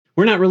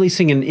We're not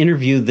releasing an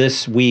interview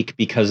this week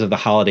because of the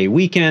holiday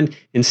weekend.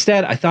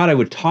 Instead, I thought I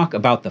would talk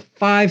about the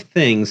 5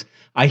 things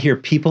I hear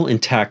people in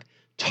tech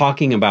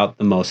talking about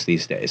the most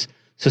these days.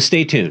 So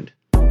stay tuned.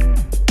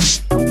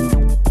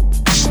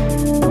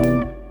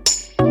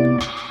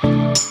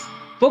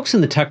 Folks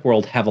in the tech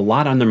world have a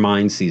lot on their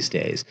minds these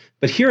days,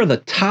 but here are the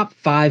top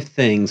 5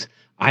 things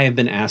I have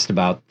been asked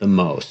about the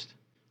most.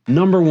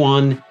 Number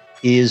 1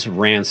 is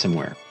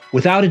ransomware.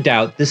 Without a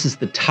doubt, this is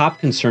the top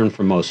concern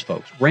for most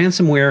folks.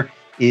 Ransomware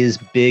is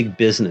big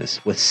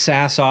business. With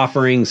SaaS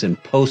offerings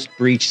and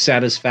post-breach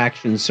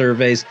satisfaction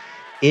surveys,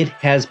 it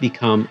has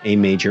become a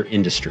major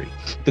industry.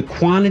 The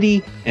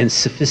quantity and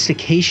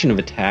sophistication of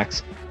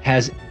attacks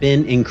has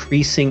been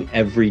increasing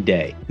every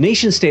day.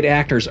 Nation-state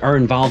actors are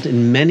involved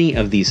in many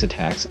of these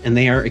attacks, and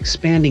they are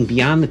expanding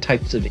beyond the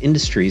types of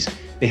industries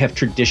they have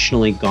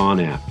traditionally gone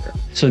after.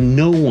 So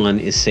no one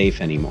is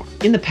safe anymore.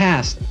 In the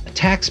past,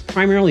 attacks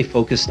primarily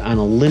focused on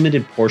a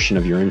limited portion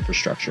of your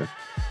infrastructure.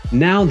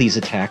 Now these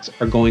attacks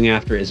are going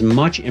after as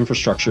much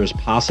infrastructure as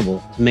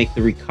possible to make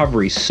the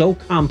recovery so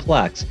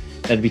complex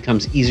that it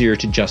becomes easier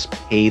to just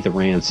pay the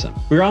ransom.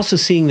 We're also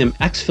seeing them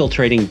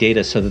exfiltrating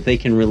data so that they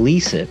can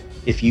release it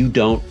if you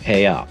don't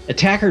pay up.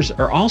 Attackers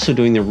are also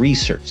doing the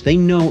research. They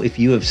know if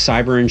you have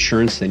cyber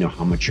insurance, they know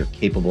how much you're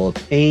capable of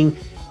paying,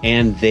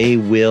 and they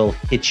will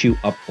hit you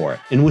up for it.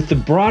 And with the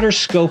broader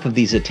scope of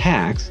these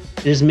attacks,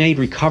 it has made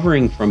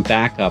recovering from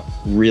backup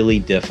really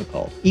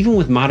difficult. Even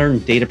with modern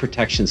data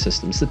protection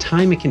systems, the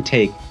time it can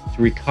take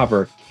to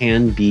recover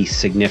can be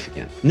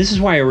significant. And this is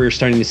why we're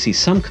starting to see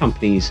some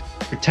companies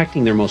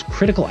protecting their most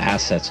critical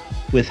assets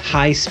with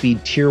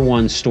high-speed Tier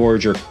 1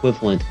 storage or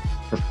equivalent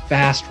for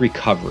fast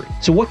recovery.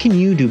 So what can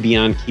you do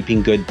beyond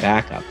keeping good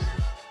backups?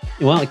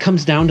 Well, it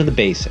comes down to the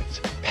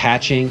basics: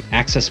 patching,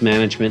 access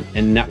management,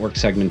 and network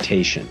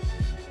segmentation.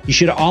 You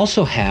should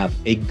also have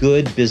a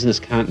good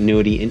business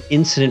continuity and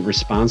incident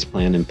response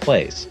plan in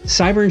place.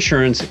 Cyber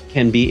insurance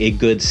can be a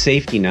good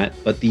safety net,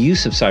 but the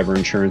use of cyber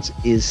insurance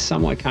is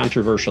somewhat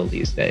controversial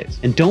these days.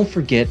 And don't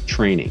forget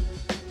training.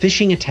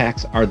 Phishing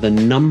attacks are the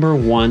number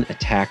 1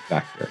 attack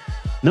vector.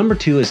 Number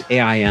 2 is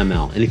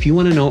AI/ML. And if you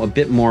want to know a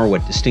bit more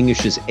what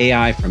distinguishes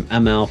AI from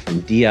ML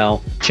from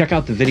DL, check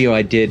out the video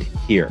I did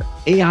here.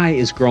 AI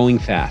is growing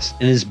fast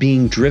and is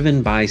being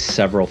driven by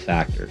several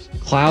factors.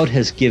 Cloud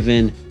has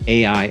given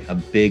AI a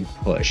big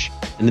push,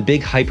 and the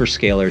big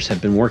hyperscalers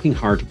have been working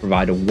hard to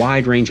provide a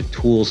wide range of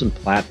tools and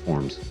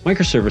platforms.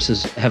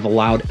 Microservices have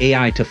allowed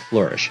AI to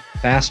flourish.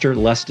 Faster,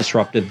 less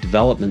disruptive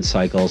development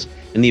cycles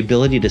and the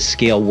ability to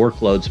scale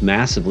workloads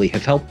massively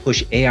have helped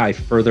push AI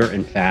further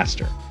and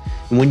faster.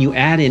 And when you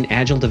add in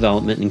agile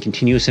development and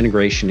continuous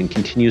integration and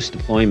continuous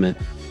deployment,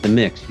 the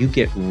mix, you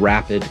get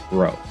rapid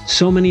growth.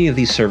 So many of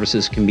these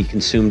services can be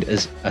consumed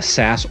as a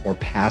SaaS or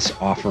PaaS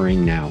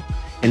offering now,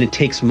 and it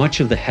takes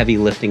much of the heavy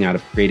lifting out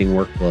of creating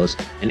workflows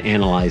and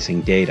analyzing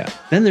data.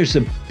 Then there's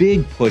a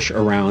big push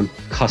around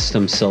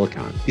custom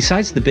silicon.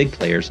 Besides the big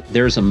players,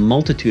 there's a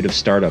multitude of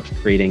startups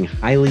creating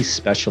highly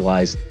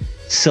specialized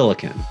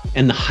silicon,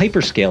 and the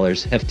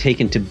hyperscalers have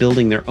taken to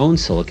building their own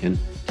silicon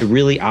to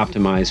really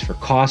optimize for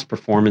cost,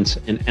 performance,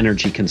 and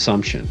energy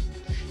consumption.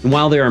 And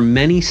while there are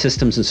many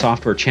systems and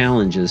software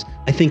challenges,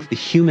 I think the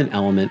human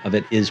element of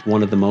it is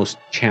one of the most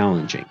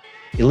challenging.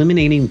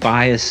 Eliminating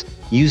bias,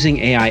 using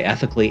AI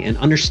ethically, and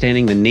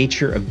understanding the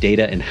nature of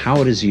data and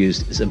how it is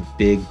used is a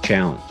big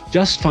challenge.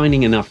 Just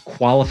finding enough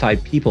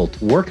qualified people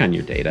to work on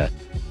your data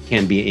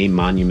can be a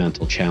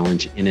monumental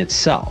challenge in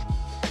itself.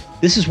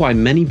 This is why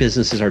many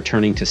businesses are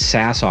turning to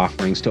SaaS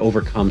offerings to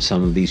overcome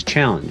some of these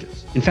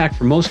challenges. In fact,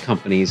 for most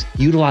companies,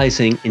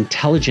 utilizing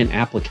intelligent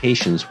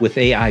applications with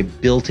AI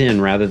built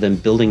in rather than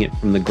building it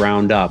from the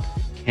ground up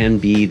can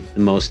be the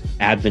most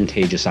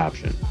advantageous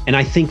option. And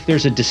I think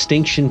there's a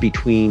distinction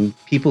between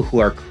people who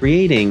are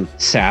creating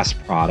SaaS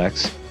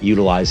products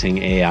utilizing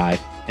AI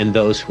and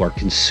those who are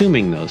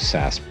consuming those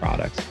SaaS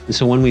products. And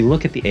so when we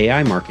look at the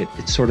AI market,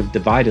 it's sort of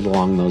divided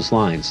along those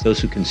lines. Those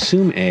who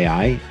consume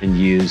AI and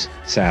use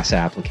SaaS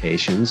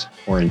applications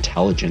or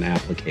intelligent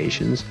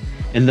applications,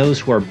 and those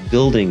who are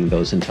building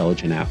those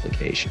intelligent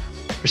applications.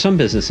 For some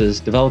businesses,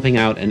 developing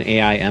out an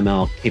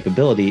AI/ML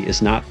capability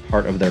is not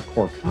part of their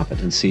core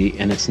competency,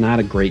 and it's not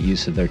a great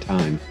use of their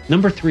time.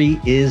 Number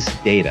 3 is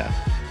data.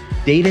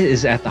 Data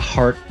is at the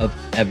heart of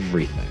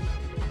everything.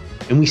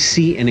 And we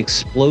see an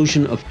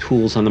explosion of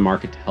tools on the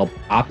market to help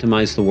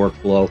optimize the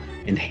workflow,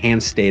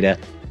 enhance data,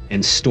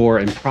 and store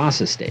and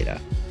process data.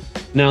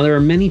 Now, there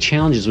are many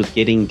challenges with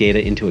getting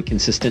data into a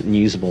consistent and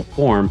usable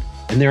form,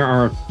 and there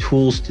are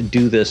tools to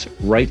do this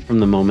right from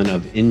the moment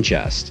of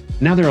ingest.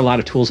 Now, there are a lot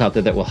of tools out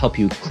there that will help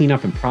you clean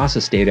up and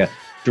process data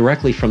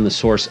directly from the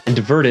source and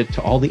divert it to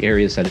all the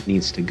areas that it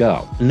needs to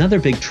go. Another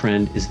big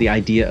trend is the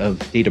idea of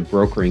data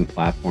brokering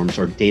platforms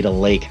or data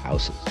lake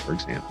houses, for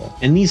example.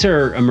 And these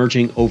are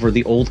emerging over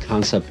the old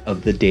concept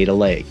of the data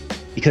lake,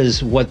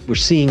 because what we're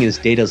seeing is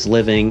data's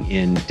living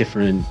in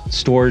different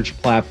storage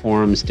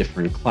platforms,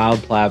 different cloud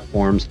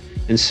platforms,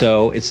 and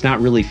so it's not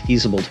really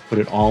feasible to put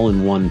it all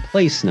in one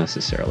place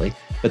necessarily.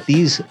 But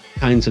these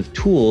kinds of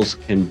tools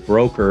can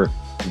broker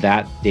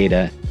that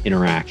data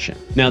interaction.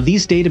 Now,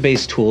 these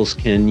database tools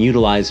can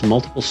utilize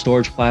multiple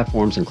storage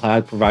platforms and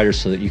cloud providers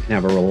so that you can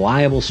have a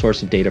reliable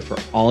source of data for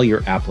all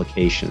your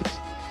applications.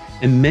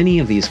 And many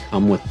of these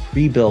come with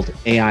pre-built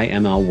AI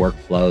ML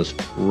workflows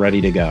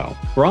ready to go.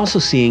 We're also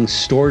seeing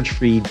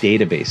storage-free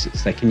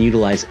databases that can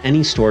utilize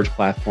any storage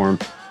platform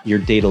your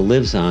data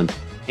lives on.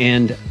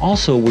 And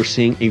also we're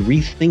seeing a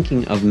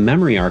rethinking of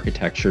memory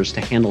architectures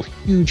to handle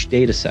huge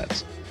data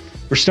sets.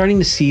 We're starting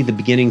to see the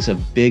beginnings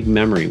of big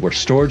memory, where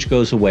storage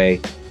goes away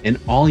and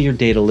all your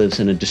data lives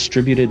in a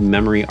distributed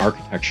memory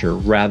architecture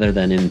rather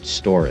than in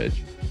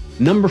storage.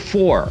 Number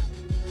 4,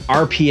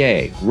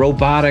 RPA,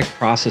 robotic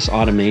process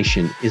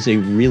automation, is a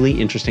really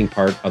interesting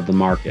part of the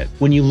market.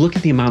 When you look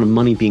at the amount of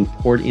money being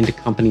poured into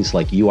companies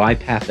like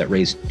UiPath that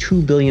raised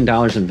 $2 billion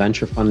in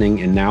venture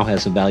funding and now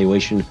has a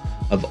valuation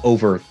of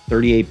over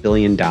 $38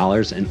 billion,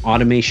 and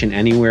Automation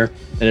Anywhere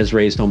that has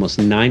raised almost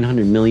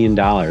 $900 million,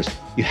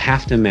 you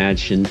have to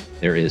imagine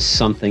there is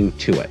something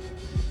to it.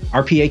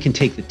 RPA can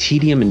take the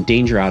tedium and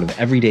danger out of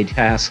everyday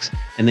tasks,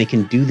 and they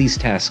can do these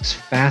tasks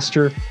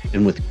faster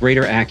and with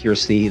greater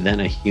accuracy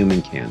than a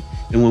human can.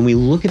 And when we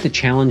look at the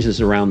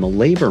challenges around the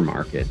labor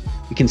market,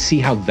 we can see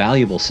how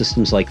valuable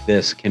systems like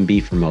this can be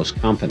for most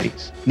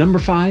companies. Number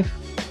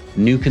 5,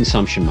 new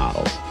consumption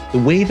models. The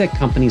way that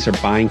companies are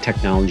buying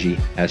technology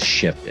has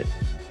shifted.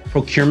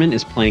 Procurement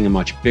is playing a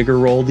much bigger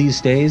role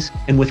these days,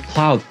 and with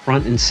cloud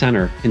front and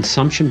center,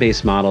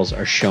 consumption-based models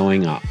are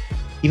showing up.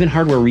 Even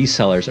hardware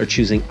resellers are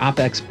choosing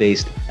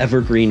OpEx-based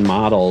evergreen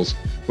models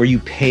where you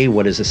pay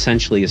what is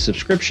essentially a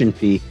subscription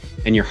fee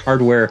and your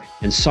hardware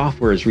and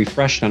software is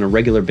refreshed on a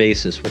regular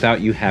basis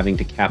without you having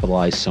to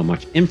capitalize so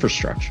much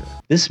infrastructure.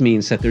 This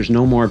means that there's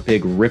no more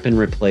big rip and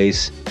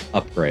replace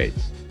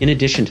upgrades. In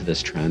addition to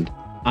this trend,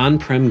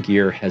 on-prem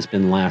gear has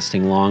been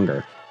lasting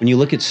longer. When you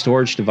look at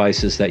storage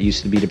devices that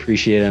used to be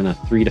depreciated on a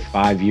 3 to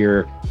 5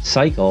 year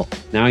cycle,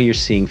 now you're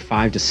seeing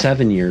 5 to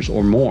 7 years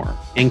or more.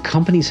 And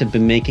companies have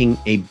been making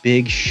a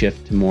big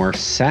shift to more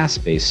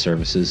SaaS-based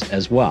services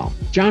as well.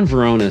 John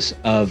Veronis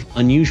of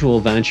Unusual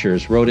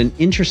Ventures wrote an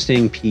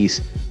interesting piece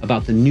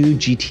about the new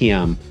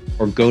GTM,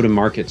 or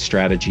go-to-market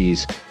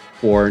strategies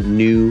for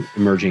new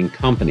emerging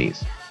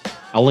companies.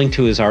 I'll link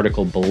to his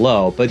article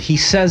below, but he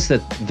says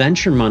that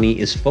venture money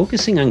is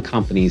focusing on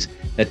companies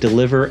that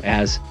deliver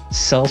as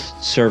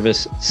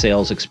self-service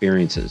sales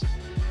experiences,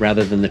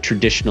 rather than the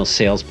traditional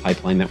sales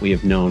pipeline that we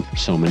have known for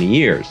so many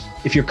years.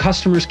 If your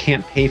customers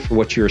can't pay for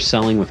what you're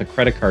selling with a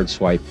credit card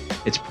swipe,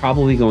 it's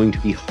probably going to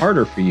be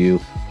harder for you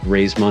to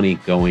raise money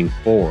going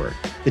forward.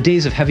 The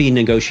days of heavy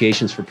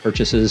negotiations for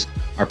purchases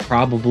are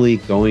probably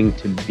going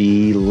to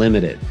be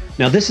limited.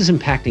 Now, this is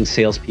impacting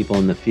salespeople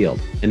in the field,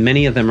 and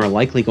many of them are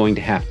likely going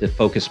to have to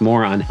focus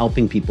more on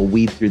helping people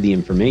weed through the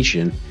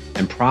information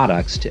and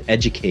products to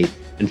educate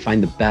and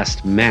find the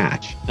best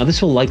match. Now, this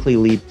will likely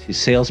lead to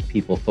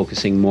salespeople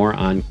focusing more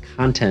on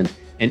content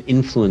and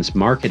influence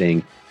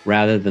marketing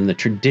rather than the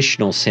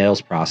traditional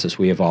sales process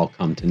we have all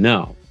come to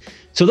know.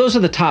 So those are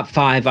the top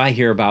 5 I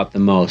hear about the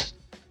most.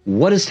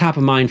 What is top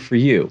of mind for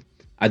you?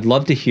 I'd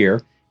love to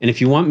hear. And if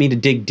you want me to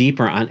dig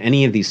deeper on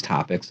any of these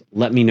topics,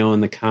 let me know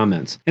in the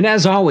comments. And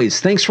as always,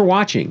 thanks for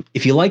watching.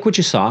 If you like what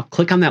you saw,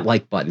 click on that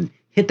like button.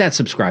 Hit that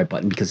subscribe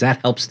button because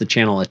that helps the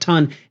channel a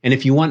ton. And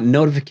if you want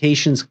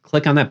notifications,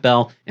 click on that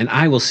bell, and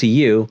I will see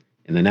you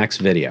in the next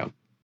video.